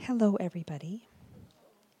Hello, everybody.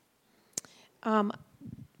 I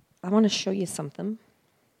want to show you something.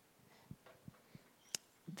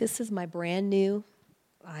 This is my brand new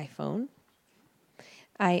iPhone.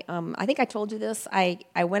 I think I told you this. I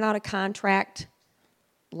went out of contract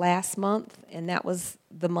last month, and that was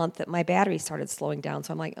the month that my battery started slowing down.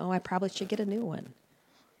 So I'm like, I probably should get a new one.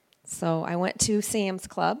 So I went to Sam's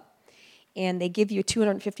Club, and they give you a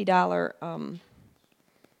 $250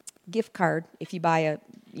 gift card if you buy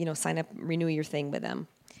sign up, renew your thing with them.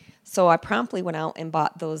 So I promptly went out and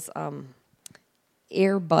bought those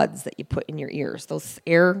earbuds that you put in your ears.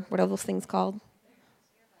 What are those things called?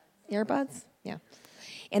 Earbuds? Yeah.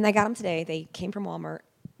 And I got them today. They came from Walmart,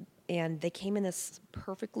 and they came in this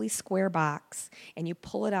perfectly square box, and you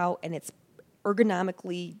pull it out, and it's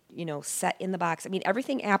ergonomically, set in the box. I mean,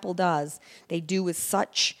 everything Apple does, they do with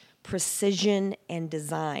such precision and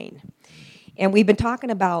design. And we've been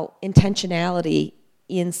talking about intentionality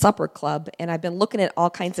in Supper Club, and I've been looking at all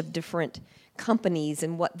kinds of different companies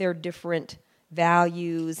and what their different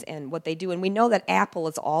values and what they do. And we know that Apple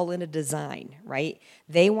is all into design, right?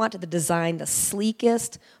 They want to design the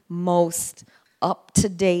sleekest, most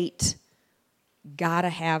up-to-date,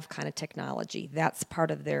 gotta-have kind of technology. That's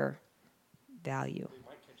part of their value. They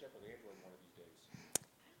might catch up with Android one of these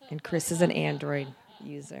days. And Chris is an Android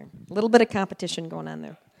user. A little bit of competition going on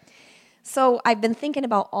there. So I've been thinking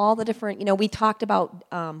about all the different, we talked about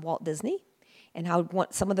Walt Disney and how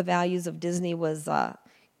some of the values of Disney was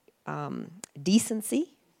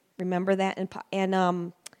decency, remember that,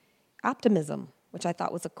 and optimism, which I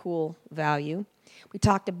thought was a cool value. We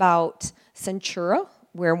talked about Centura,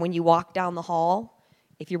 where when you walk down the hall,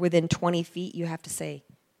 if you're within 20 feet, you have to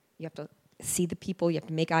see the people, you have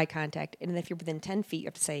to make eye contact, and then if you're within 10 feet, you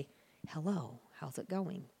have to say, hello, how's it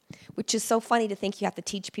going? Which is so funny to think you have to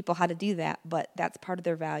teach people how to do that, but that's part of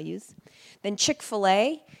their values. Then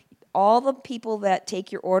Chick-fil-A, all the people that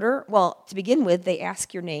take your order, well, to begin with, they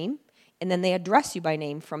ask your name, and then they address you by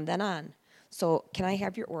name from then on. So, can I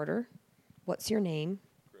have your order? What's your name?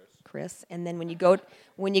 Chris. And then when you go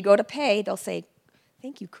to pay, they'll say,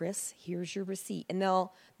 thank you, Chris, here's your receipt. And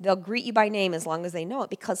they'll greet you by name as long as they know it,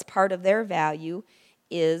 because part of their value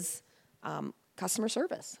is customer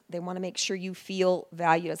service. They want to make sure you feel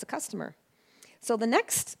valued as a customer. So the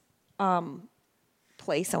next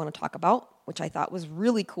place I want to talk about, which I thought was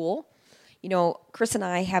really cool, Chris and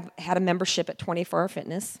I have had a membership at 24 Hour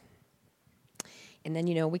Fitness. And then,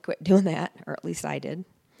 we quit doing that, or at least I did. And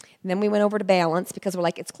then we went over to Balance because we're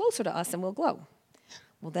like, it's closer to us and we'll glow.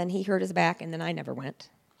 Well, then he hurt his back, and then I never went,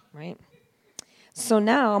 right? So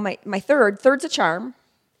now my third's a charm,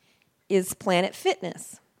 is Planet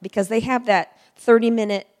Fitness, because they have that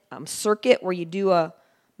 30-minute circuit where you do a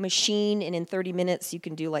machine, and in 30 minutes you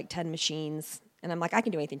can do like 10 machines. And I'm like, I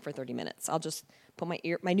can do anything for 30 minutes. I'll just put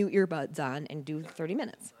my new earbuds on and do 30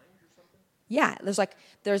 minutes. Yeah,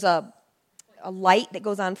 there's a light that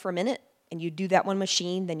goes on for a minute, and you do that one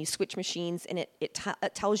machine, then you switch machines, and it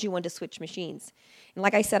tells you when to switch machines. And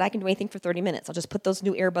like I said, I can do anything for 30 minutes. I'll just put those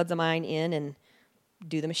new earbuds of mine in and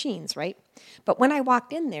do the machines, right? But when I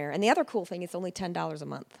walked in there, and the other cool thing, it's only $10 a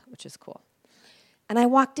month, which is cool. And I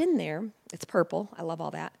walked in there, it's purple, I love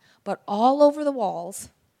all that, but all over the walls,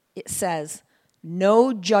 it says,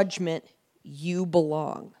 no judgment, you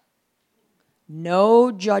belong. No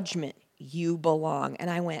judgment, you belong. And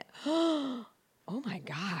I went, oh my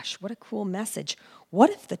gosh, what a cool message. What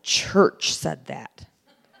if the church said that?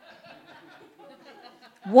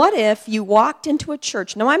 What if you walked into a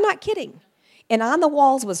church, no, I'm not kidding, and on the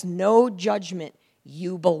walls was no judgment,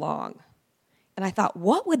 you belong. And I thought,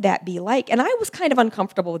 what would that be like? And I was kind of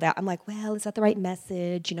uncomfortable with that. I'm like, well, is that the right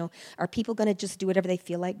message? Are people going to just do whatever they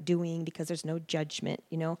feel like doing because there's no judgment,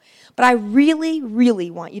 But I really, really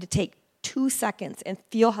want you to take 2 seconds and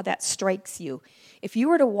feel how that strikes you. If you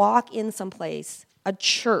were to walk in someplace, a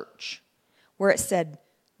church, where it said,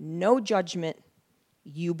 no judgment,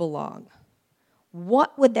 you belong,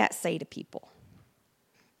 what would that say to people?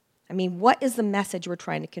 I mean, what is the message we're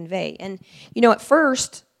trying to convey? And, at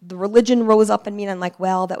first, the religion rose up in me, and I'm like,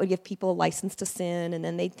 well, that would give people a license to sin, and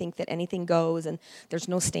then they'd think that anything goes, and there's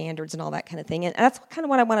no standards and all that kind of thing. And that's kind of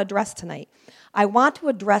what I want to address tonight. I want to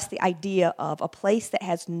address the idea of a place that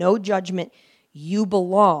has no judgment, you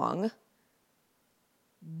belong,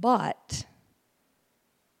 but,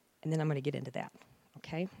 and then I'm going to get into that,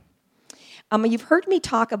 okay? You've heard me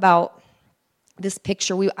talk about this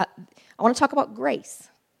picture. I want to talk about grace,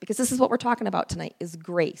 because this is what we're talking about tonight, is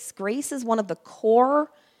grace. Grace is one of the core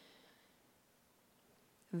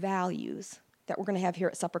values that we're going to have here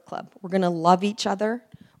at Supper Club. We're going to love each other.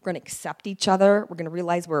 We're going to accept each other. We're going to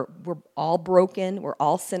realize we're all broken. We're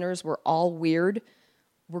all sinners. We're all weird.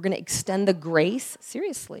 we're going to extend the grace.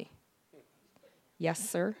 Seriously. Yes,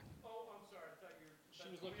 sir? Oh, I'm sorry. I thought she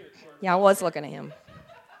was looking at Clark. Yeah, I was looking at him.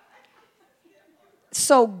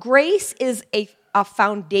 So grace is a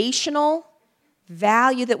foundational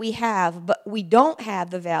value that we have, but we don't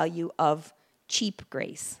have the value of cheap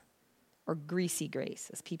grace or greasy grace,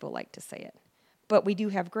 as people like to say it. But we do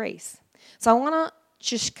have grace. So I want to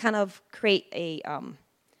just kind of create a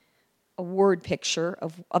word picture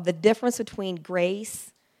of the difference between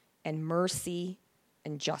grace and mercy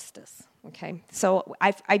and justice. Okay, so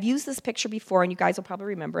I've used this picture before, and you guys will probably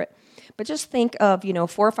remember it. But just think of 4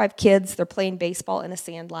 or 5 kids. They're playing baseball in a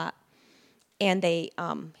sand lot, and they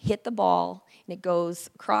hit the ball, and it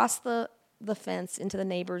goes across the fence into the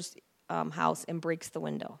neighbor's house and breaks the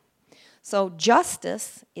window. So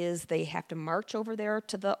justice is they have to march over there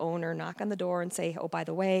to the owner, knock on the door, and say, "Oh, by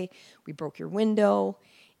the way, we broke your window,"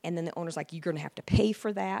 and then the owner's like, "You're going to have to pay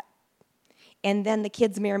for that." And then the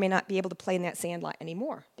kids may or may not be able to play in that sand lot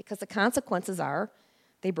anymore because the consequences are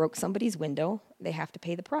they broke somebody's window, they have to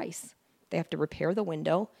pay the price. They have to repair the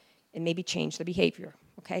window and maybe change their behavior.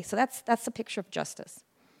 Okay, so that's the picture of justice.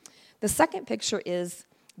 The second picture is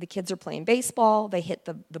the kids are playing baseball, they hit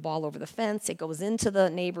the ball over the fence, it goes into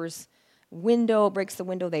the neighbor's window, breaks the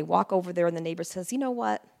window, they walk over there and the neighbor says, "You know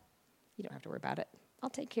what? You don't have to worry about it. I'll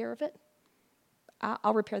take care of it.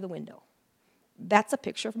 I'll repair the window." That's a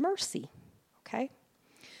picture of mercy. Okay?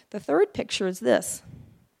 The third picture is this.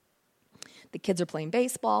 The kids are playing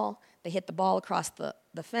baseball. They hit the ball across the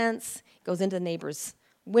fence. It goes into the neighbor's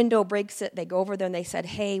window, breaks it. They go over there and they said,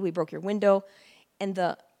 "Hey, we broke your window." And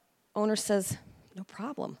the owner says, "No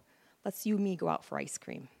problem. Let's you and me go out for ice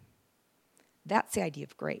cream." That's the idea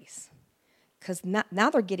of grace. Because now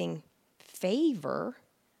they're getting favor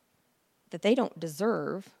that they don't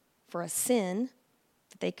deserve for a sin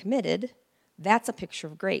that they committed. That's a picture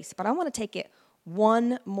of grace. But I want to take it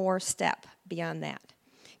one more step beyond that.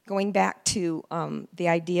 Going back to the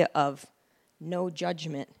idea of no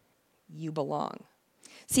judgment, you belong.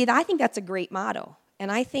 See, I think that's a great motto.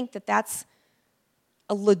 And I think that that's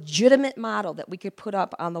a legitimate motto that we could put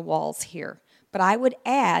up on the walls here. But I would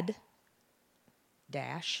add,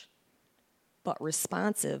 but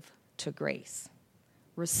responsive to grace.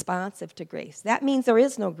 Responsive to grace. That means there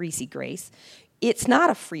is no greasy grace. It's not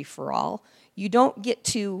a free-for-all. You don't get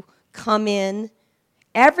to come in.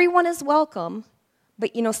 Everyone is welcome,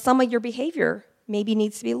 but some of your behavior maybe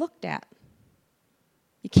needs to be looked at.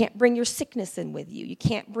 You can't bring your sickness in with you. You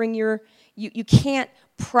can't bring you can't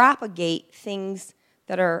propagate things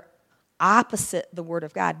that are opposite the Word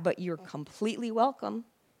of God, but you're completely welcome.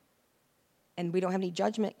 And we don't have any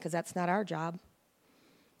judgment because that's not our job.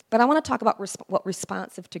 But I want to talk about what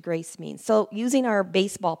responsive to grace means. So using our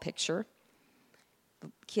baseball picture,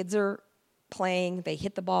 the kids are playing, they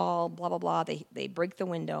hit the ball, blah, blah, blah, they break the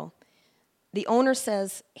window. The owner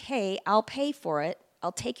says, "Hey, I'll pay for it.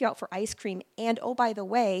 I'll take you out for ice cream. And, oh, by the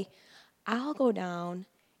way, I'll go down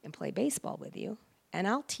and play baseball with you, and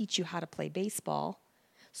I'll teach you how to play baseball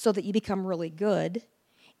so that you become really good,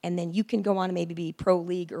 and then you can go on and maybe be pro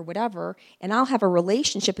league or whatever, and I'll have a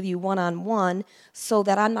relationship with you one-on-one so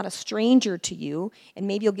that I'm not a stranger to you, and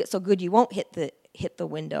maybe you'll get so good you won't hit the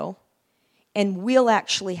window, and we'll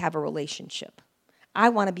actually have a relationship. I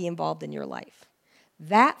want to be involved in your life."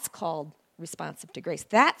 That's called responsive to grace.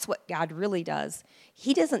 That's what God really does.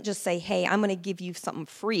 He doesn't just say, "Hey, I'm going to give you something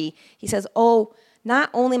free." He says, "Oh, not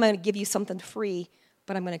only am I going to give you something free,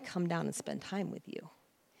 but I'm going to come down and spend time with you.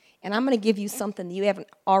 And I'm going to give you something that you haven't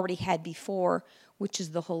already had before, which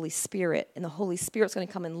is the Holy Spirit. And the Holy Spirit's going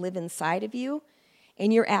to come and live inside of you,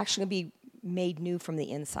 and you're actually going to be made new from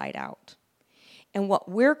the inside out." And what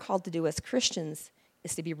we're called to do as Christians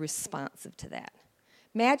is to be responsive to that.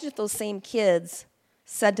 Imagine if those same kids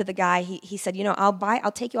said to the guy, he said,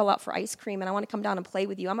 I'll take you all out for ice cream, and I want to come down and play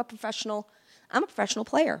with you. I'm a professional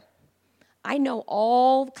player. I know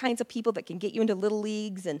all kinds of people that can get you into little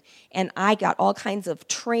leagues, and I got all kinds of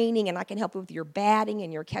training, and I can help you with your batting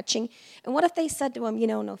and your catching. And what if they said to him,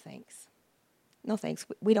 "No thanks. No thanks.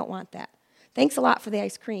 We don't want that. Thanks a lot for the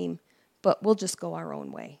ice cream, but we'll just go our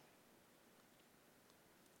own way."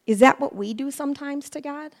 Is that what we do sometimes to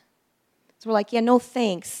God? So we're like, "Yeah, no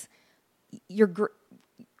thanks.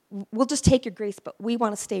 We'll just take your grace, but we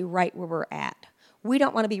want to stay right where we're at. We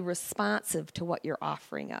don't want to be responsive to what you're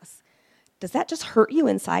offering us." Does that just hurt you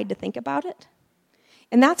inside to think about it?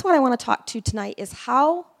 And that's what I want to talk to tonight is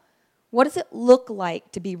what does it look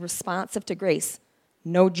like to be responsive to grace?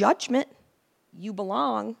 No judgment. You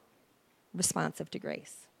belong. Responsive to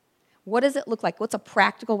grace. What does it look like? What's a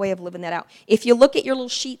practical way of living that out? If you look at your little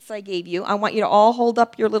sheets I gave you, I want you to all hold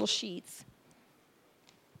up your little sheets.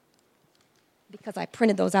 because I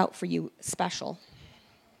printed those out for you special.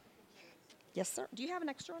 Yes, sir. Do you have an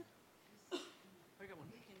extra one? I got one.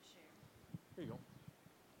 Here you go.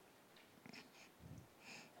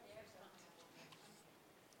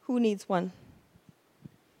 Who needs one?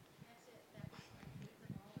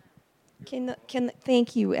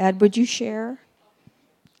 Thank you, Ed. Would you share?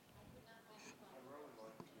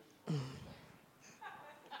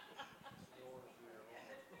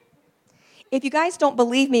 If you guys don't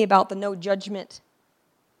believe me about the no judgment,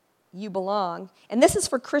 you belong, and this is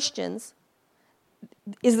for Christians,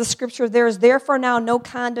 is the scripture, there is therefore now no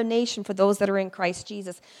condemnation for those that are in Christ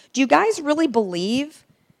Jesus. Do you guys really believe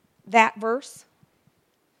that verse?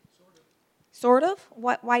 Sort of?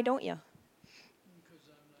 Why don't you? Because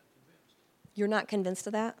I'm not convinced. You're not convinced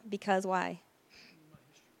of that? Because why?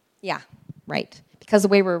 Yeah, right. Because the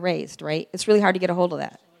way we're raised, right? It's really hard to get a hold of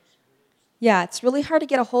that. Yeah, it's really hard to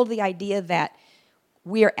get a hold of the idea that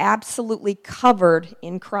we are absolutely covered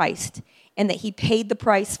in Christ and that he paid the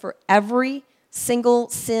price for every single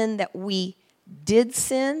sin that we did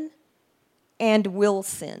sin and will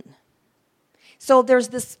sin. So there's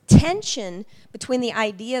this tension between the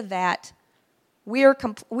idea that we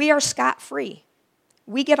are scot-free.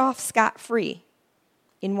 We get off scot-free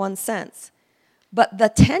in one sense. But the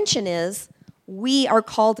tension is we are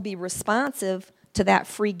called to be responsive to that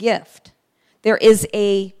free gift. There is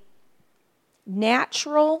a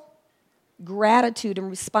natural gratitude and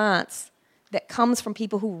response that comes from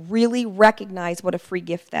people who really recognize what a free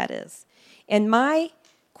gift that is. And my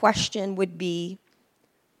question would be,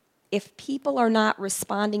 if people are not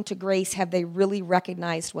responding to grace, have they really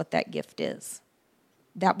recognized what that gift is?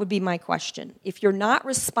 That would be my question. If you're not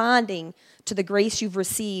responding to the grace you've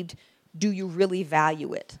received, do you really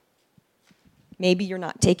value it? Maybe you're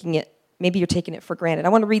not taking it. Maybe you're taking it for granted. I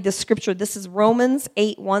want to read this scripture. This is Romans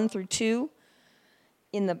 8, 1 through 2.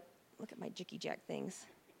 Look at my jicky-jack things.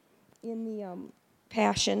 In the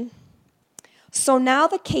Passion. So now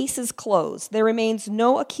the case is closed. There remains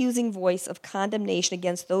no accusing voice of condemnation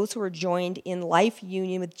against those who are joined in life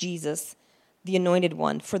union with Jesus, the Anointed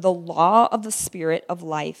One. For the law of the Spirit of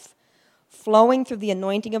life, flowing through the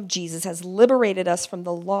anointing of Jesus, has liberated us from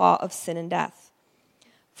the law of sin and death.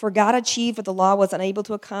 For God achieved what the law was unable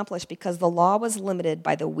to accomplish because the law was limited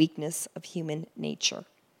by the weakness of human nature.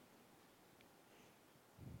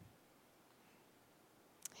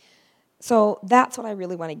 So that's what I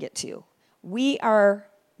really want to get to. We are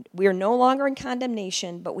no longer in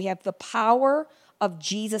condemnation, but we have the power of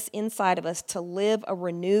Jesus inside of us to live a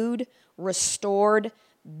renewed, restored,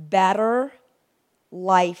 better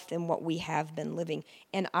life than what we have been living.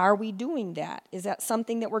 And are we doing that? Is that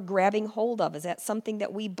something that we're grabbing hold of? Is that something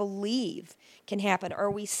that we believe can happen? Are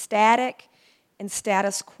we static and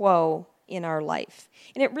status quo in our life?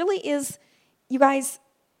 And it really is, you guys,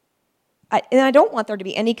 I don't want there to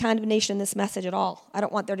be any condemnation in this message at all. I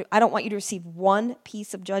don't want you to receive one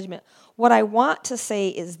piece of judgment. What I want to say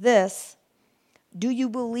is this: do you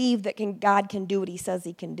believe that God can do what he says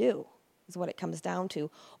he can do? Is what it comes down to.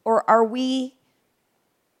 Or are we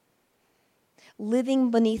living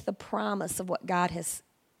beneath the promise of what God has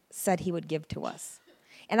said he would give to us?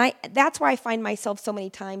 And that's where I find myself so many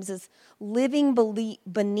times, is living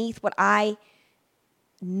beneath what I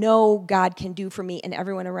know God can do for me and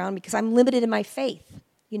everyone around me, because I'm limited in my faith,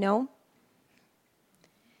 you know?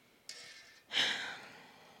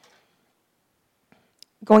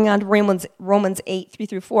 Going on to Romans 8, 3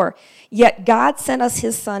 through 4. Yet God sent us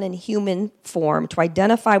his Son in human form to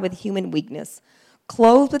identify with human weakness.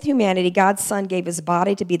 Clothed with humanity, God's Son gave his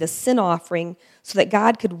body to be the sin offering so that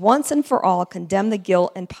God could once and for all condemn the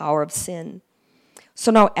guilt and power of sin. So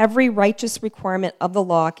now every righteous requirement of the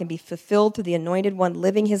law can be fulfilled through the Anointed One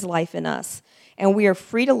living his life in us. And we are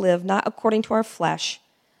free to live not according to our flesh,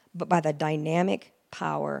 but by the dynamic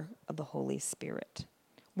power of the Holy Spirit.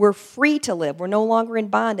 We're free to live. We're no longer in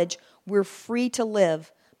bondage. We're free to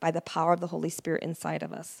live by the power of the Holy Spirit inside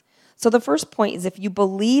of us. So the first point is, if you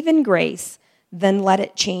believe in grace, then let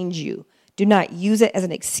it change you. Do not use it as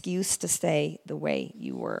an excuse to stay the way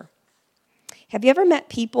you were. Have you ever met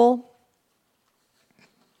people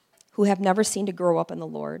who have never seen to grow up in the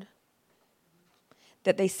Lord?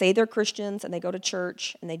 That they say they're Christians and they go to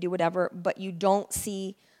church and they do whatever, but you don't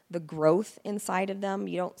see the growth inside of them.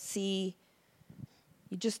 You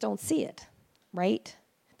just don't see it, right?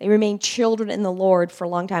 They remain children in the Lord for a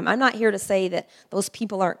long time. I'm not here to say that those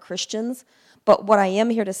people aren't Christians, but what I am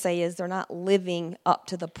here to say is they're not living up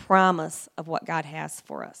to the promise of what God has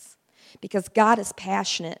for us. Because God is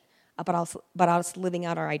passionate about us living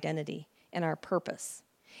out our identity and our purpose.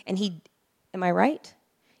 And am I right?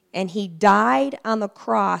 And he died on the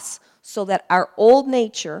cross so that our old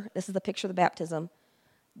nature, this is the picture of the baptism,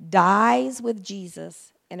 dies with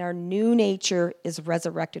Jesus, and our new nature is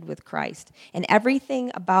resurrected with Christ. And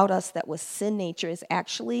everything about us that was sin nature is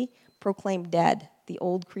actually proclaimed dead, the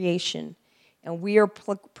old creation. And we are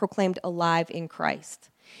proclaimed alive in Christ.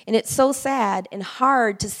 And it's so sad and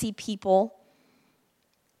hard to see people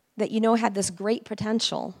that had this great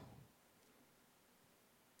potential,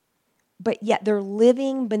 but yet they're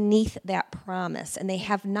living beneath that promise, and they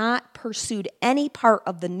have not pursued any part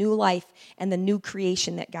of the new life and the new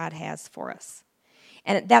creation that God has for us.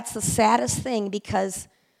 And that's the saddest thing, because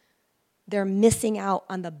they're missing out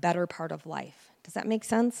on the better part of life. Does that make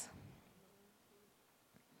sense?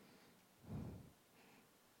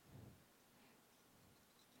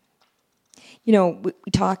 We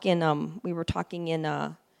were talking in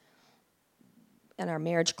our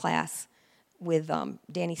marriage class with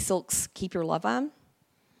Danny Silk's Keep Your Love On.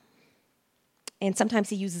 And sometimes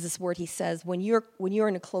he uses this word. He says, when you're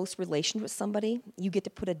in a close relationship with somebody, you get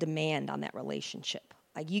to put a demand on that relationship.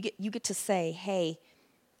 Like you get to say, hey,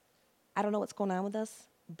 I don't know what's going on with us,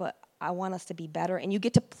 but I want us to be better. And you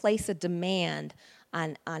get to place a demand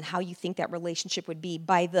on how you think that relationship would be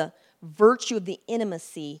by the virtue of the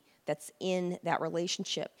intimacy that's in that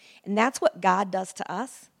relationship. And that's what God does to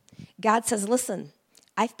us. God says, listen,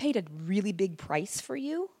 I've paid a really big price for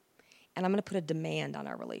you, and I'm going to put a demand on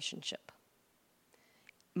our relationship.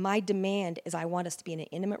 My demand is I want us to be in an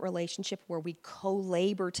intimate relationship where we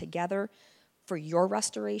co-labor together for your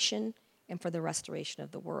restoration and for the restoration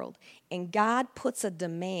of the world. And God puts a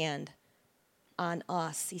demand on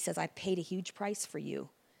us. He says, I paid a huge price for you.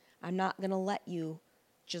 I'm not going to let you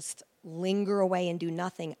just linger away and do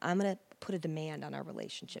nothing. I'm going to put a demand on our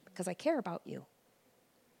relationship because I care about you.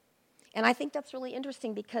 And I think that's really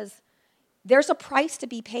interesting because there's a price to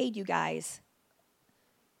be paid, you guys.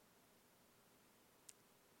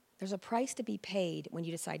 There's a price to be paid when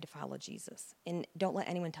you decide to follow Jesus. And don't let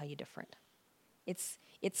anyone tell you different.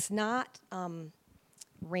 It's not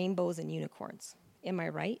rainbows and unicorns. Am I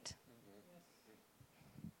right?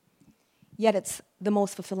 Yet it's the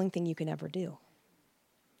most fulfilling thing you can ever do.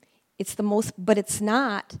 But it's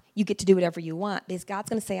not, you get to do whatever you want, because God's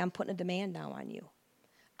going to say, I'm putting a demand now on you.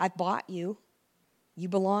 I've bought you. You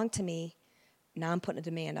belong to me. Now I'm putting a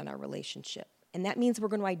demand on our relationship. And that means we're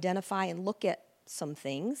going to identify and look at some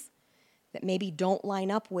things that maybe don't line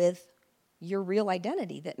up with your real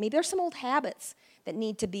identity, that maybe there's some old habits that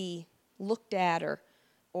need to be looked at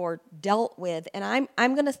or dealt with. And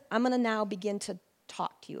I'm going to now begin to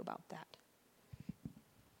talk to you about that.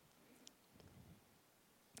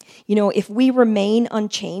 If we remain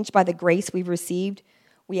unchanged by the grace we've received,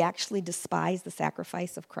 we actually despise the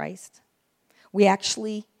sacrifice of Christ. We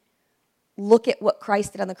actually look at what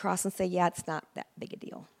Christ did on the cross and say, yeah, it's not that big a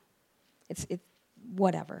deal. It's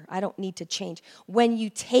whatever. I don't need to change. When you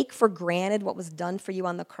take for granted what was done for you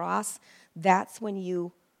on the cross, that's when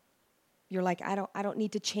you're like, I don't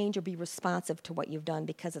need to change or be responsive to what you've done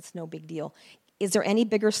because it's no big deal. Is there any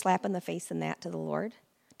bigger slap in the face than that to the Lord?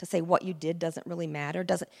 To say what you did doesn't really matter,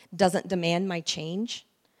 doesn't demand my change?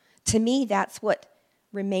 To me, that's what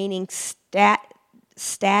remaining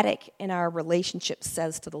static in our relationship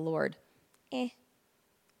says to the Lord. I'm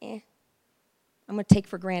going to take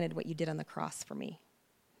for granted what you did on the cross for me.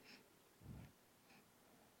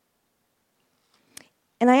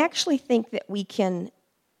 And I actually think that we can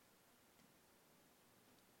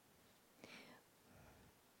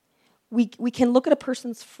look at a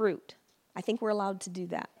person's fruit. I think we're allowed to do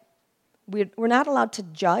that. We're not allowed to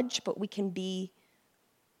judge, but we can be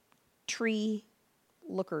tree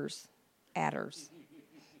lookers, adders.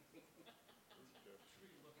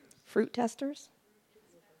 Fruit testers?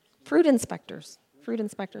 Fruit inspectors.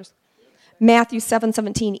 Matthew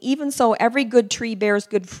 7:17, even so every good tree bears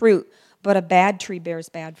good fruit, but a bad tree bears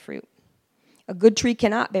bad fruit. A good tree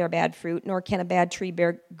cannot bear bad fruit, nor can a bad tree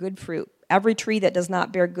bear good fruit. Every tree that does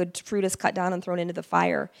not bear good fruit is cut down and thrown into the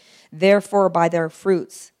fire. Therefore, by their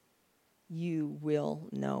fruits, you will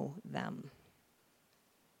know them.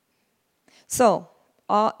 So,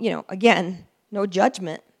 again, no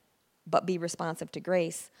judgment, but be responsive to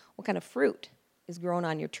grace. What kind of fruit is grown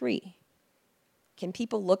on your tree? Can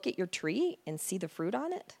people look at your tree and see the fruit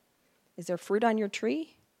on it? Is there fruit on your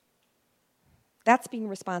tree? That's being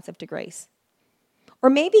responsive to grace. Or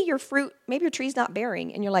maybe your tree's not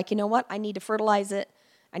bearing, and you're like, you know what? I need to fertilize it.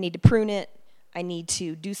 I need to prune it. I need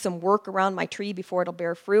to do some work around my tree before it'll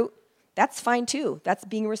bear fruit. That's fine too. That's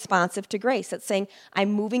being responsive to grace. That's saying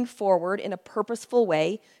I'm moving forward in a purposeful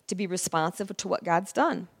way to be responsive to what God's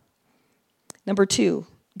done. Number 2,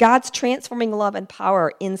 God's transforming love and power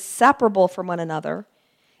are inseparable from one another,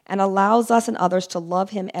 and allows us and others to love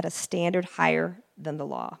him at a standard higher than the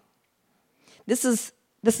law. This is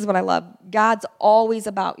what I love. God's always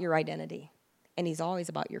about your identity, and he's always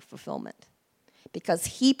about your fulfillment, because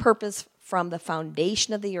he purposed from the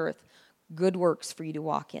foundation of the earth good works for you to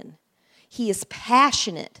walk in. He is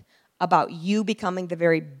passionate about you becoming the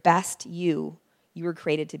very best you were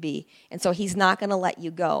created to be. And so he's not going to let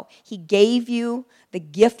you go. He gave you the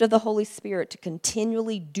gift of the Holy Spirit to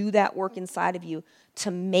continually do that work inside of you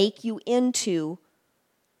to make you into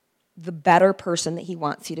the better person that he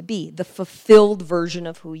wants you to be, the fulfilled version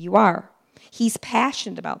of who you are. He's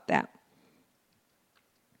passionate about that.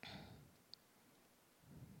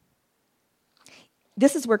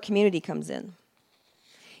 This is where community comes in.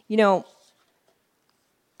 You know,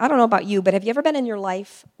 I don't know about you, but have you ever been in your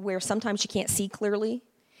life where sometimes you can't see clearly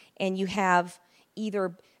and you have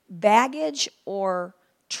either baggage or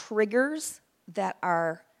triggers that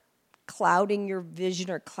are clouding your vision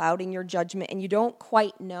or clouding your judgment, and you don't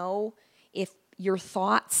quite know if your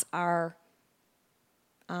thoughts are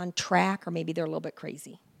on track or maybe they're a little bit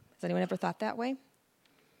crazy? Has anyone ever thought that way?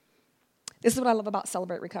 This is what I love about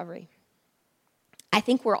Celebrate Recovery. I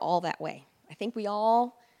think we're all that way. I think we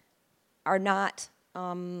all are not, I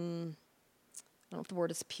don't know if the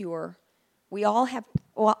word is pure. We all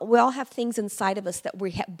have things inside of us that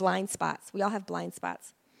we have blind spots. We all have blind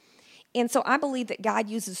spots. And so I believe that God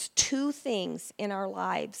uses two things in our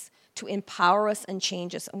lives to empower us and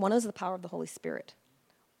change us. And one is the power of the Holy Spirit.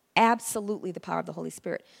 Absolutely the power of the Holy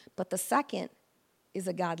Spirit. But the second is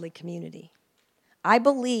a godly community. I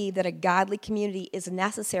believe that a godly community is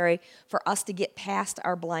necessary for us to get past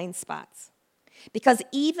our blind spots. Because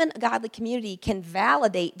even a godly community can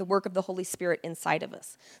validate the work of the Holy Spirit inside of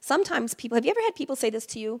us. Sometimes people, have you ever had people say this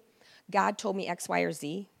to you? God told me X, Y, or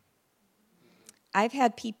Z. I've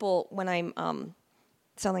had people, when I'm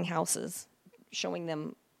selling houses, showing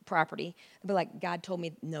them property, they'll be like, God told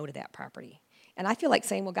me no to that property. And I feel like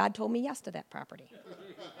saying, well, God told me yes to that property.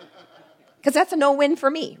 Because that's a no-win for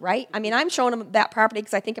me, right? I mean, I'm showing them that property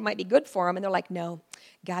because I think it might be good for them, and they're like, no,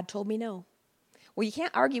 God told me no. Well, you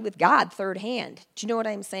can't argue with God third hand. Do you know what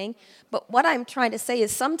I'm saying? But what I'm trying to say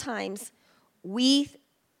is sometimes we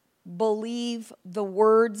believe the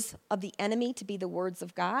words of the enemy to be the words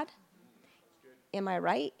of God. Am I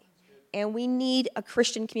right? And we need a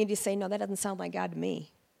Christian community to say, no, that doesn't sound like God to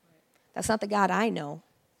me. That's not the God I know.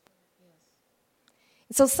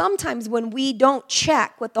 So sometimes when we don't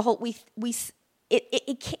check what the whole,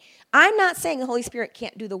 I'm not saying the Holy Spirit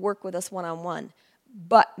can't do the work with us one-on-one,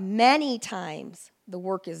 but many times the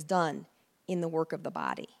work is done in the work of the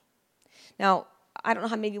body. Now, I don't know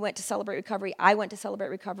how many of you went to Celebrate Recovery. I went to Celebrate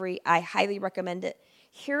Recovery. I highly recommend it.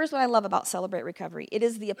 Here's what I love about Celebrate Recovery. It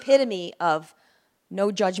is the epitome of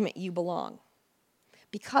no judgment, you belong.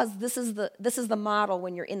 Because this is the model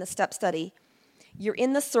when you're in the step study. You're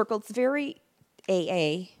in the circle. It's very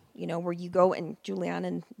AA, you know, where you go, and Juliana,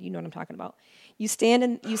 and you know what I'm talking about. You stand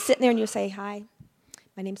and you sit there and you say, hi,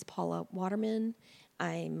 my name's Paula Waterman.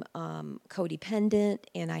 I'm codependent,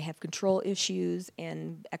 and I have control issues,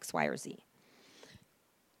 and X, Y, or Z.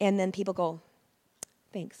 And then people go,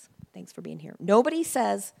 thanks for being here. Nobody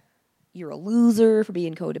says, you're a loser for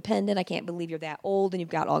being codependent. I can't believe you're that old and you've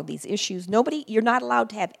got all these issues. You're not allowed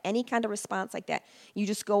to have any kind of response like that. You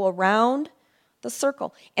just go around the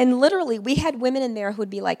circle. And literally, we had women in there who would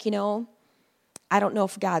be like, you know, I don't know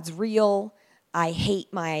if God's real. I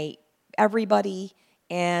hate my everybody,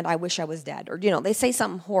 and I wish I was dead. Or, you know, they say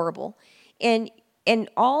something horrible. And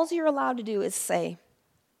all you're allowed to do is say,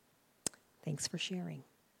 thanks for sharing.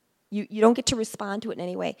 You don't get to respond to it in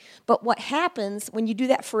any way. But what happens when you do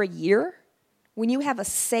that for a year, when you have a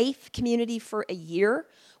safe community for a year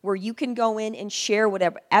where you can go in and share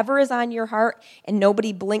whatever is on your heart and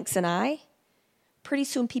nobody blinks an eye, pretty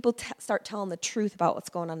soon people start telling the truth about what's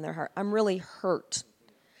going on in their heart. I'm really hurt.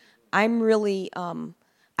 I'm really,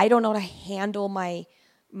 I don't know how to handle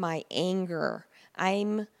my anger.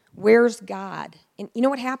 Where's God? And you know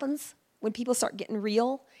what happens when people start getting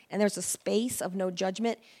real and there's a space of no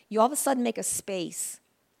judgment? You all of a sudden make a space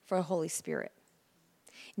for the Holy Spirit.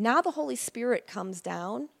 Now the Holy Spirit comes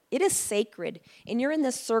down. It is sacred. And you're in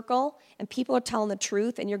this circle, and people are telling the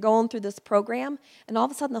truth, and you're going through this program, and all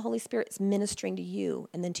of a sudden the Holy Spirit is ministering to you,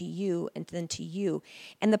 and then to you, and then to you.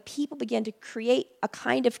 And the people begin to create a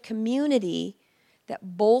kind of community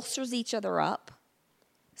that bolsters each other up,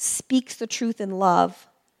 speaks the truth in love,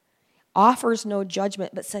 offers no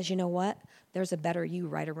judgment, but says, you know what? There's a better you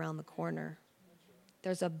right around the corner.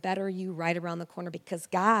 There's a better you right around the corner, because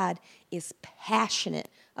God is passionate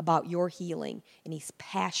about your healing, and he's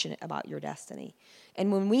passionate about your destiny.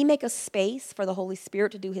 And when we make a space for the Holy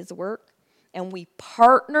Spirit to do his work, and we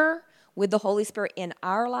partner with the Holy Spirit in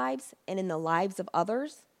our lives and in the lives of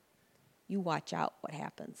others, you watch out what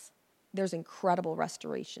happens. There's incredible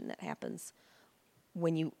restoration that happens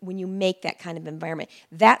when you make that kind of environment.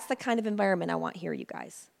 That's the kind of environment I want here, you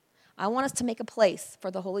guys. I want us to make a place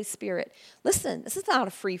for the Holy Spirit. Listen, this is not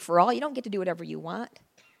a free-for-all. You don't get to do whatever you want.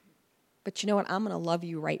 But you know what? I'm going to love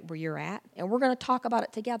you right where you're at, and we're going to talk about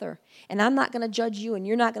it together. And I'm not going to judge you, and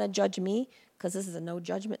you're not going to judge me, because this is a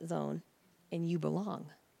no-judgment zone, and you belong.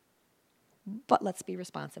 But let's be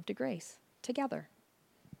responsive to grace together.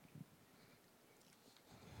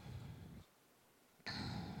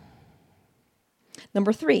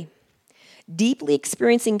 Number 3, deeply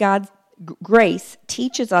experiencing God's grace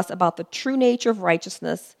teaches us about the true nature of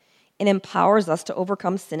righteousness and empowers us to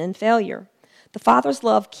overcome sin and failure. The Father's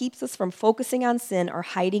love keeps us from focusing on sin or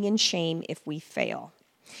hiding in shame if we fail.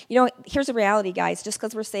 You know, here's the reality, guys. Just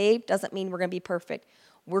because we're saved doesn't mean we're going to be perfect.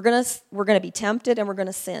 We're going to be tempted and we're going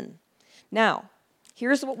to sin. Now,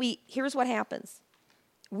 here's what happens.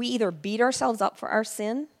 We either beat ourselves up for our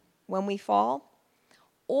sin when we fall,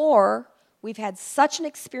 or we've had such an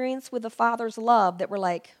experience with the Father's love that we're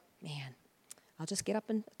like, man, I'll just get up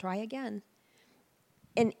and try again.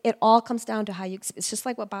 And it all comes down to how you, it's just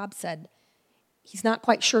like what Bob said. He's not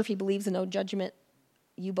quite sure if he believes in no judgment,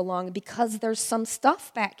 you belong, because there's some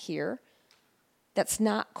stuff back here that's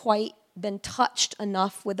not quite been touched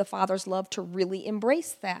enough with the Father's love to really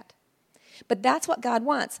embrace that. But that's what God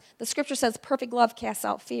wants. The scripture says perfect love casts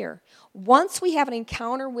out fear. Once we have an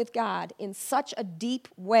encounter with God in such a deep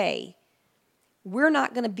way, we're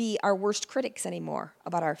not going to be our worst critics anymore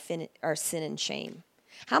about our sin and shame.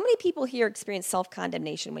 How many people here experience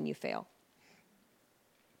self-condemnation when you fail?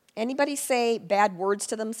 Anybody say bad words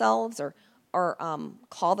to themselves or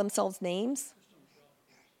call themselves names?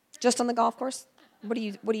 Just on the golf course? What do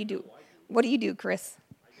you do? What do you do, Chris?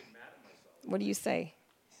 I get mad at myself. What do you say?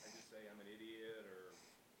 I just say I'm an idiot or,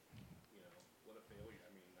 what a failure.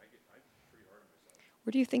 I mean, I'm pretty hard on myself.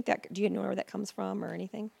 Where do you think that, do you know where that comes from or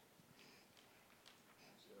anything?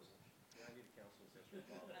 Yeah, I need a counseling session.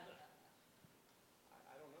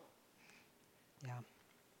 I don't know. Yeah.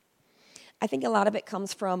 I think a lot of it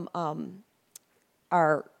comes from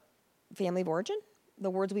our family of origin, the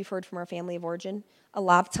words we've heard from our family of origin. A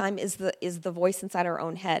lot of time is the voice inside our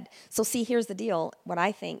own head. So see, here's the deal, what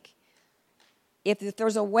I think. If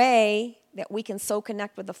there's a way that we can so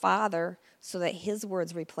connect with the Father so that his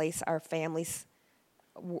words replace our family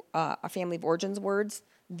of origin's words,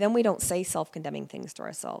 then we don't say self-condemning things to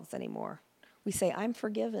ourselves anymore. We say, I'm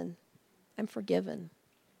forgiven. I'm forgiven.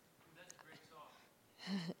 That's a great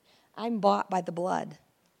song. I'm bought by the blood.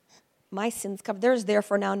 My sins covered. There's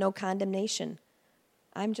therefore now no condemnation.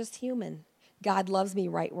 I'm just human. God loves me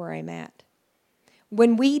right where I'm at.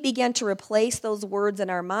 When we begin to replace those words in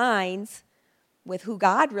our minds with who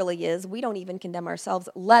God really is, we don't even condemn ourselves,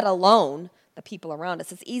 let alone the people around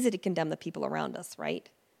us. It's easy to condemn the people around us, right?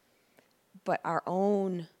 But our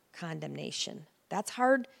own condemnation, that's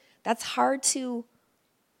hard to,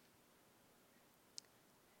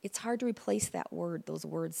 it's hard to replace those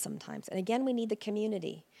words sometimes. And again, we need the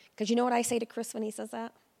community. Because you know what I say to Chris when he says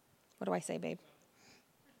that? What do I say, babe?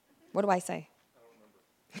 What do I say? I don't remember.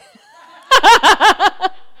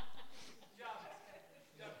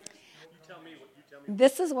 You tell me.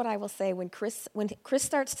 This is what I will say when Chris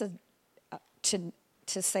starts to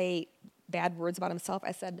say bad words about himself.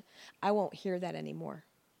 I said, I won't hear that anymore.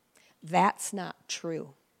 That's not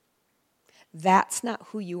true. That's not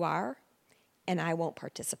who you are, and I won't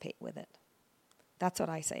participate with it. That's what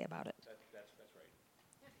I say about it. That's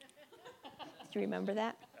right. Do you remember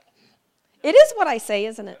that? It is what I say,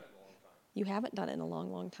 isn't it? You haven't done it in a long,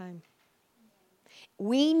 long time.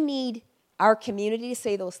 We need our community to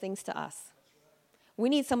say those things to us. We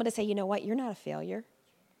need someone to say, you know what, you're not a failure.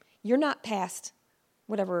 You're not past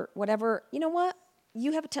whatever. You know what?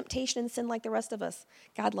 You have a temptation and sin like the rest of us.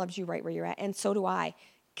 God loves you right where you're at, and so do I,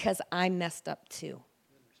 because I'm messed up too.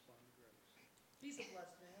 He's a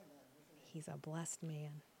blessed man, then, isn't he? He's a blessed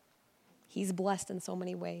man. He's blessed in so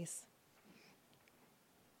many ways.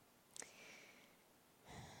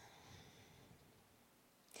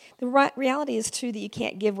 The reality is, too, that you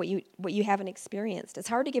can't give what you haven't experienced. It's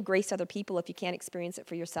hard to give grace to other people if you can't experience it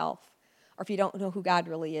for yourself or if you don't know who God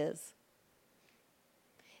really is.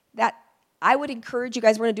 That I would encourage you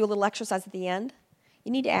guys, we're going to do a little exercise at the end.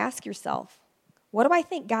 You need to ask yourself, what do I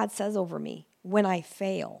think God says over me when I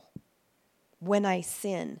fail, when I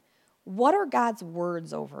sin? What are God's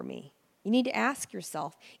words over me? You need to ask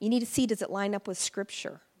yourself. You need to see, does it line up with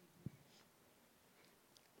Scripture?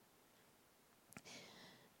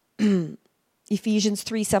 Ephesians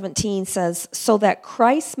 3:17 says, so that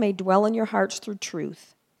Christ may dwell in your hearts through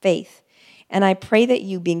truth, faith. And I pray that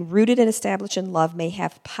you, being rooted and established in love, may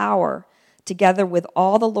have power, together with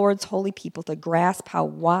all the Lord's holy people, to grasp how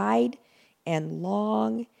wide and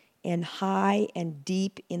long and high and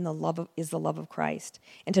deep is the love of Christ,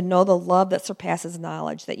 and to know the love that surpasses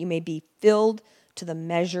knowledge, that you may be filled to the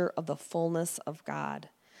measure of the fullness of God.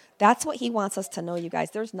 That's what he wants us to know, you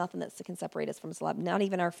guys. There's nothing that can separate us from his love, not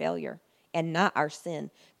even our failure and not our sin,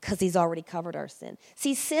 because he's already covered our sin.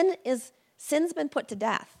 See, sin's been put to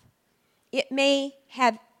death. It may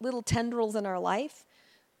have little tendrils in our life,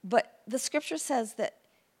 but the scripture says that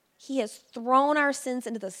he has thrown our sins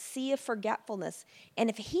into the sea of forgetfulness. And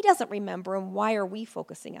if he doesn't remember them, why are we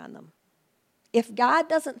focusing on them? If God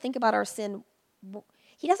doesn't think about our sin,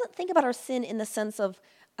 he doesn't think about our sin in the sense of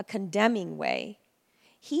a condemning way.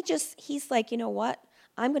 He's like, you know what?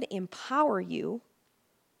 I'm going to empower you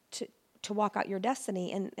to walk out your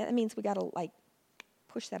destiny. And that means we got to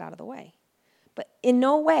push that out of the way. But in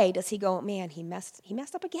no way does he go, man, he messed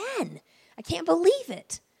up again. I can't believe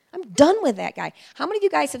it. I'm done with that guy. How many of you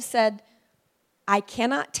guys have said, I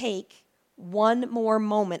cannot take one more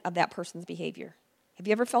moment of that person's behavior? Have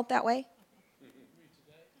you ever felt that way?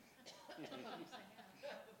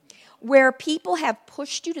 Where people have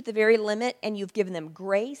pushed you to the very limit and you've given them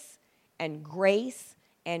grace and grace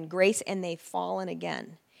and grace and they've fallen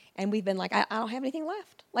again. And we've been like, I don't have anything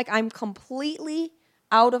left. Like, I'm completely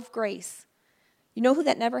out of grace. You know who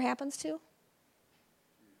that never happens to?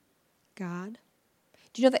 God.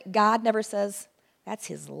 Do you know that God never says, that's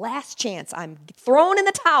his last chance, I'm throwing in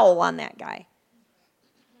the towel on that guy?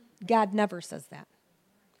 God never says that.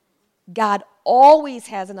 God always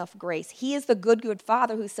has enough grace. He is the good, good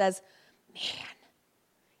Father who says, man,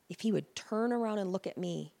 if he would turn around and look at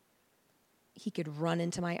me, he could run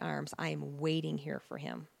into my arms. I am waiting here for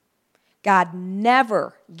him. God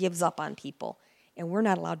never gives up on people, and we're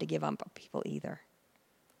not allowed to give up on people either,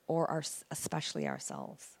 or especially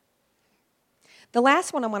ourselves. The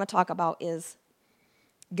last one I want to talk about is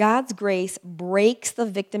God's grace breaks the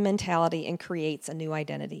victim mentality and creates a new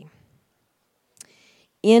identity.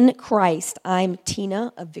 In Christ, I'm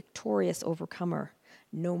Tina, a victorious overcomer,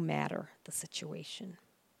 no matter the situation.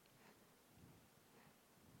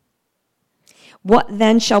 What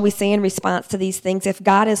then shall we say in response to these things? If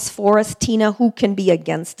God is for us, Tina, who can be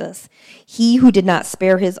against us? He who did not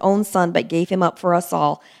spare his own son, but gave him up for us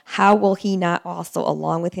all, how will he not also,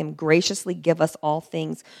 along with him, graciously give us all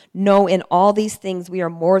things? No, in all these things we are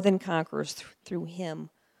more than conquerors through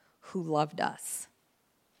him who loved us.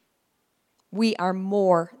 We are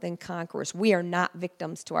more than conquerors. We are not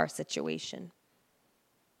victims to our situation.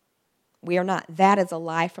 We are not. That is a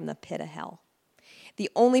lie from the pit of hell. The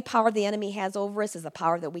only power the enemy has over us is the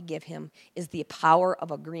power that we give him, is the power of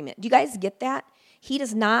agreement. Do you guys get that? He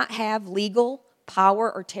does not have legal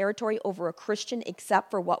power or territory over a Christian except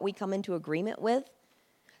for what we come into agreement with.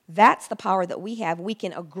 That's the power that we have. We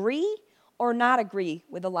can agree or not agree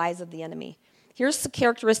with the lies of the enemy. Here's the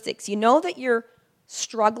characteristics. You know that you're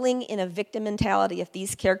struggling in a victim mentality if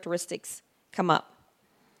these characteristics come up.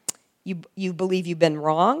 You believe you've been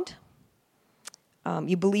wronged.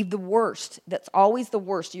 You believe the worst. That's always the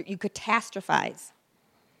worst. You catastrophize.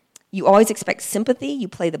 You always expect sympathy. You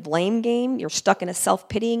play the blame game. You're stuck in a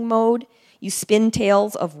self-pitying mode. You spin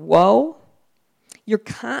tales of woe. You're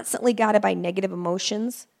constantly guided by negative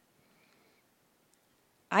emotions.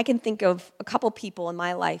 I can think of a couple people in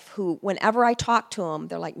my life who, whenever I talk to them,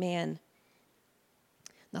 they're like, man,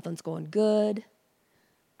 nothing's going good.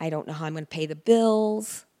 I don't know how I'm going to pay the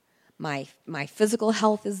bills. My physical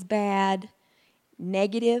health is bad.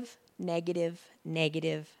 Negative, negative,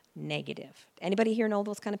 negative, negative. Anybody here know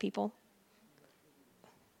those kind of people?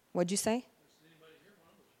 What'd you say?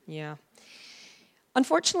 Yeah.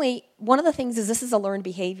 Unfortunately, one of the things is this is a learned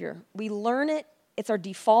behavior. We learn it. It's our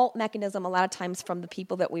default mechanism a lot of times from the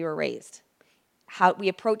people that we were raised. How we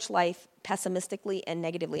approach life pessimistically and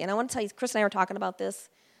negatively. And I want to tell you, Chris and I were talking about this,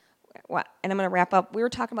 and I'm going to wrap up. We were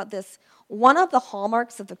talking about this. One of the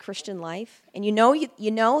hallmarks of the Christian life, and you know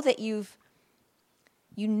that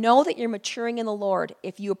you're maturing in the Lord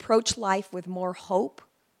if you approach life with more hope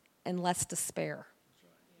and less despair.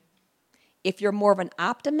 If you're more of an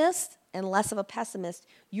optimist and less of a pessimist,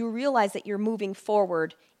 you realize that you're moving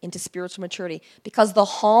forward into spiritual maturity, because the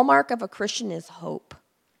hallmark of a Christian is hope.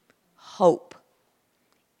 Hope.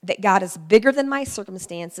 That God is bigger than my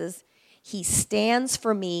circumstances. He stands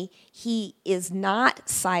for me. He is not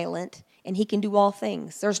silent, and he can do all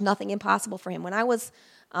things. There's nothing impossible for him. When I was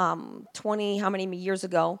 20, how many years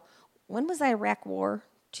ago, when was the Iraq War?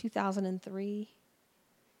 2003?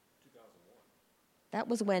 2001. That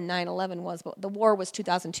was when 9/11 was, but the war was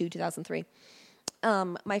 2002, 2003.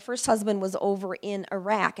 My first husband was over in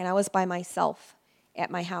Iraq, and I was by myself at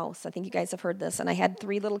my house. I think you guys have heard this. And I had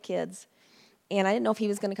 3 little kids, and I didn't know if he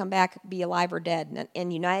was going to come back, be alive or dead.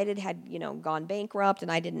 And United had, gone bankrupt,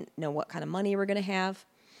 and I didn't know what kind of money we were going to have.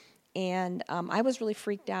 And I was really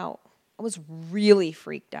freaked out. I was really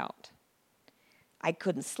freaked out. I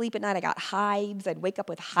couldn't sleep at night. I got hives. I'd wake up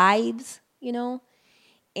with hives,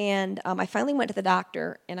 And I finally went to the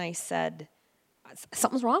doctor, and I said,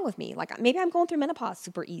 something's wrong with me. Like, maybe I'm going through menopause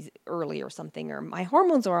super early or something, or my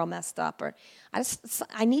hormones are all messed up, or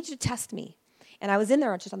I need you to test me. And I was in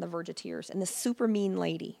there just on the verge of tears, and this super mean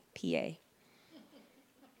lady, PA,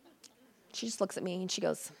 she just looks at me, and she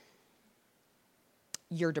goes,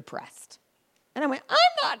 "You're depressed." And I went, "I'm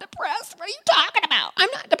not depressed. What are you talking about? I'm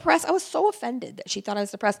not depressed." I was so offended that she thought I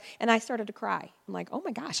was depressed, and I started to cry. I'm like, "Oh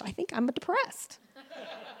my gosh, I think I'm depressed."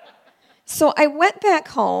 So I went back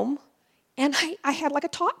home, and I had like a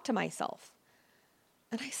talk to myself.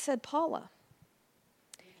 And I said, "Paula,"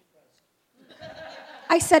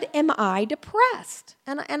 I said, "Am I depressed?"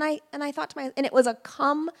 And I thought to myself, and it was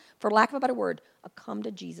for lack of a better word, a come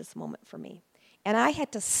to Jesus moment for me. And I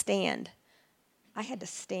had to stand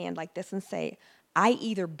like this and say, I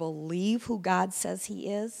either believe who God says he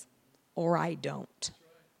is, or I don't.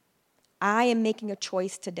 I am making a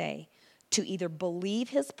choice today to either believe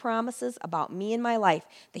his promises about me and my life,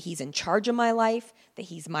 that he's in charge of my life, that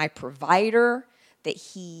he's my provider, that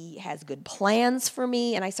he has good plans for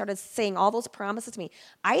me. And I started saying all those promises to me.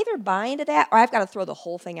 I either buy into that, or I've got to throw the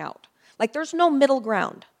whole thing out. Like, there's no middle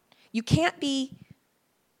ground. You can't be,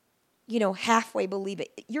 halfway believe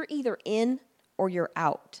it. You're either in or you're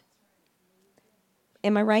out.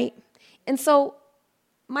 Am I right? And so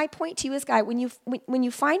my point to you is, guy, when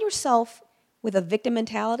you find yourself with a victim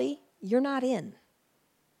mentality, you're not in.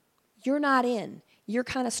 You're not in. You're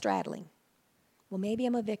kind of straddling. Well, maybe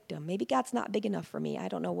I'm a victim. Maybe God's not big enough for me. I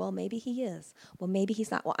don't know. Well, maybe he is. Well, maybe he's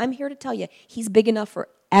not. Well, I'm here to tell you, he's big enough for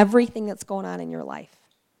everything that's going on in your life.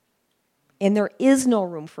 And there is no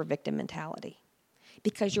room for victim mentality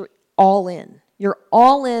because you're all in. You're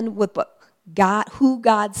all in with who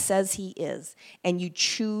God says he is, and you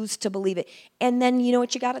choose to believe it. And then you know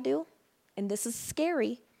what you got to do? And this is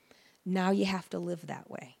scary. Now you have to live that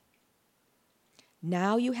way.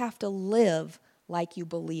 Now you have to live like you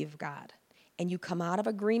believe God. And you come out of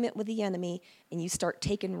agreement with the enemy, and you start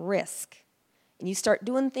taking risk. And you start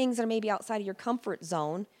doing things that are maybe outside of your comfort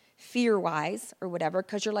zone, fear-wise or whatever,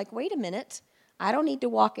 because you're like, wait a minute, I don't need to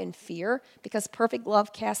walk in fear because perfect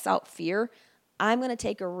love casts out fear. I'm going to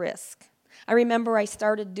take a risk. I remember I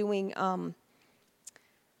started doing, you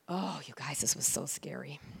guys, this was so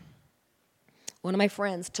scary. One of my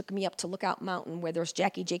friends took me up to Lookout Mountain where there's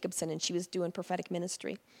Jackie Jacobson, and she was doing prophetic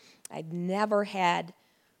ministry. I'd never had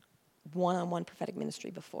one-on-one prophetic ministry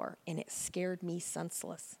before, and it scared me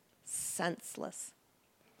senseless.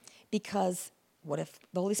 Because what if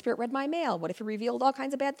the Holy Spirit read my mail? What if he revealed all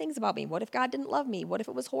kinds of bad things about me? What if God didn't love me? What if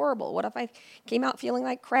it was horrible? What if I came out feeling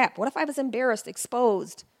like crap? What if I was embarrassed,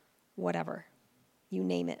 exposed? Whatever. You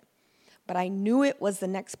name it. But I knew it was the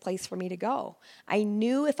next place for me to go. I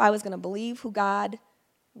knew if I was going to believe who God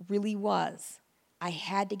really was, I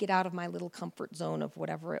had to get out of my little comfort zone of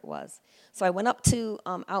whatever it was. So I went up to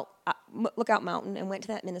Lookout Mountain and went to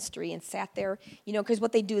that ministry and sat there, because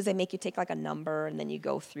what they do is they make you take like a number, and then you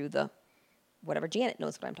go through the whatever. Janet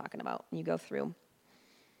knows what I'm talking about. And you go through.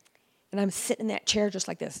 And I'm sitting in that chair just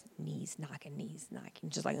like this, knees knocking,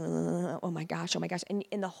 just like, oh my gosh. And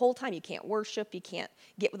the whole time you can't worship, you can't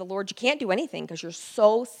get with the Lord, you can't do anything because you're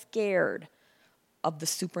so scared of the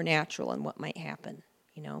supernatural and what might happen,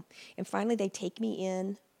 And finally they take me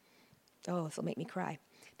in. Oh, this will make me cry.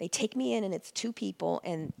 They take me in, and it's 2 people,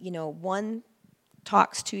 and, one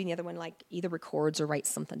talks to you, and the other one like either records or writes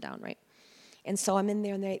something down, right? And so I'm in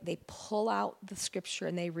there, and they pull out the scripture,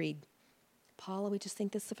 and they read, Paula, we just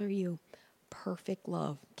think this is for you. Perfect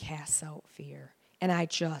love casts out fear. And I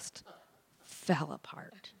just fell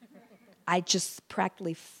apart. I just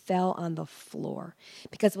practically fell on the floor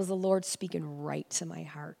because it was the Lord speaking right to my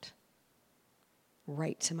heart.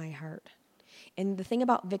 Right to my heart. And the thing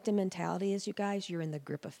about victim mentality is, you guys, you're in the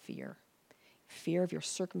grip of fear. Fear of your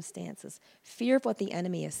circumstances. Fear of what the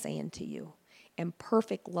enemy is saying to you. And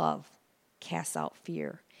perfect love casts out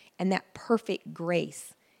fear. And that perfect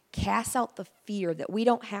grace casts out the fear that we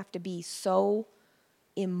don't have to be so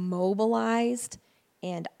immobilized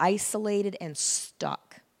and isolated and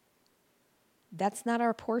stuck. That's not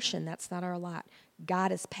our portion. That's not our lot.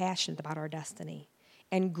 God is passionate about our destiny.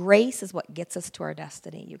 And grace is what gets us to our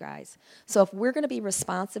destiny, you guys. So if we're going to be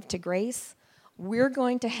responsive to grace, we're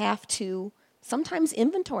going to have to sometimes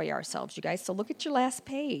inventory ourselves, you guys. So look at your last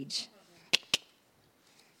page.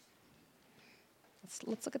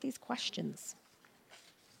 Let's look at these questions.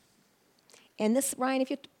 And this, Ryan, if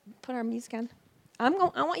you put our music on, I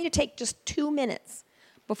want you to take just 2 minutes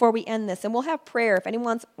before we end this, and we'll have prayer. If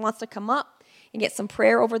anyone wants to come up and get some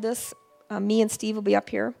prayer over this, me and Steve will be up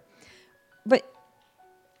here. But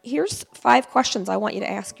here's 5 questions I want you to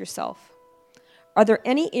ask yourself. Are there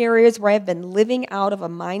any areas where I've been living out of a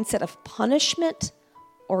mindset of punishment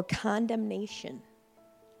or condemnation?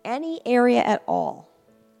 Any area at all?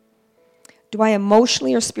 Do I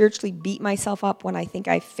emotionally or spiritually beat myself up when I think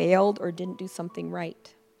I failed or didn't do something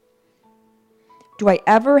right? Do I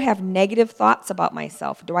ever have negative thoughts about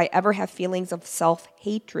myself? Do I ever have feelings of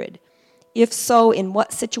self-hatred? If so, in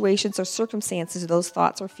what situations or circumstances do those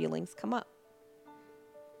thoughts or feelings come up?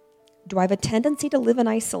 Do I have a tendency to live in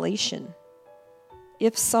isolation?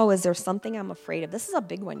 If so, is there something I'm afraid of? This is a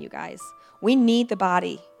big one, you guys. We need the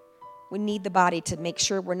body. We need the body to make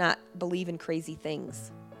sure we're not believing crazy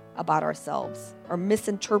things about ourselves or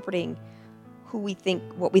misinterpreting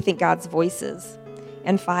what we think God's voice is.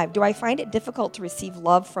 And 5, do I find it difficult to receive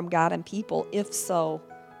love from God and people? If so,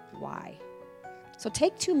 why? So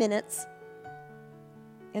take 2 minutes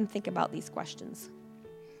and think about these questions.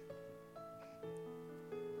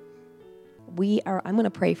 I'm going to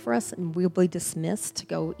pray for us, and we'll be dismissed to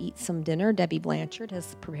go eat some dinner. Debbie Blanchard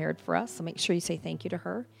has prepared for us, so make sure you say thank you to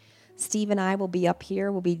her. Steve and I will be up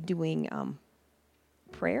here. We'll be doing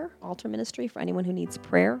prayer, altar ministry for anyone who needs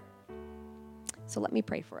prayer. So let me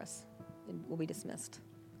pray for us, and we'll be dismissed.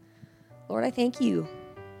 Lord, I thank you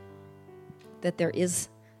that there is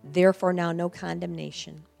therefore now no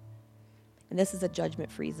condemnation. And this is a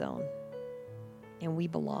judgment-free zone, and we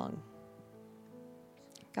belong.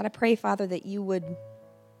 God, I pray, Father, that you'd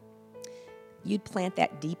plant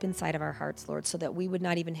that deep inside of our hearts, Lord, so that we would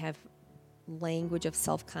not even have language of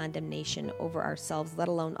self-condemnation over ourselves, let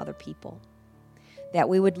alone other people. That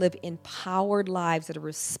we would live empowered lives that are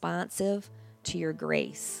responsive to your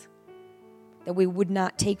grace. That we would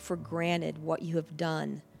not take for granted what you have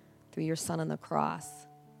done through your Son on the cross.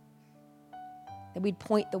 That we'd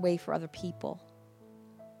point the way for other people.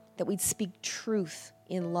 That we'd speak truth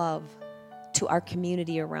in love to our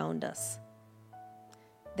community around us.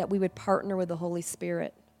 That we would partner with the Holy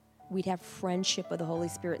Spirit. We'd have friendship with the Holy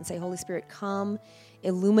Spirit and say, Holy Spirit, come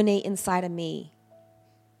illuminate inside of me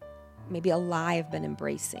maybe a lie I've been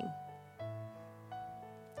embracing.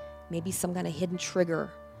 Maybe some kind of hidden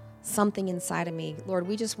trigger, something inside of me. Lord,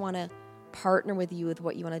 we just want to partner with you with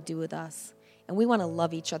what you want to do with us. And we want to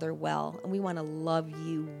love each other well. And we want to love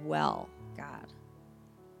you well, God.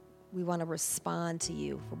 We want to respond to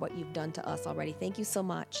you for what you've done to us already. Thank you so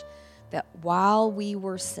much that while we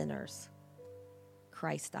were sinners,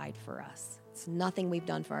 Christ died for us. It's nothing we've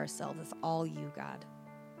done for ourselves. It's all you, God.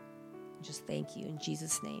 Just thank you in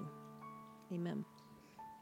Jesus' name. Amen.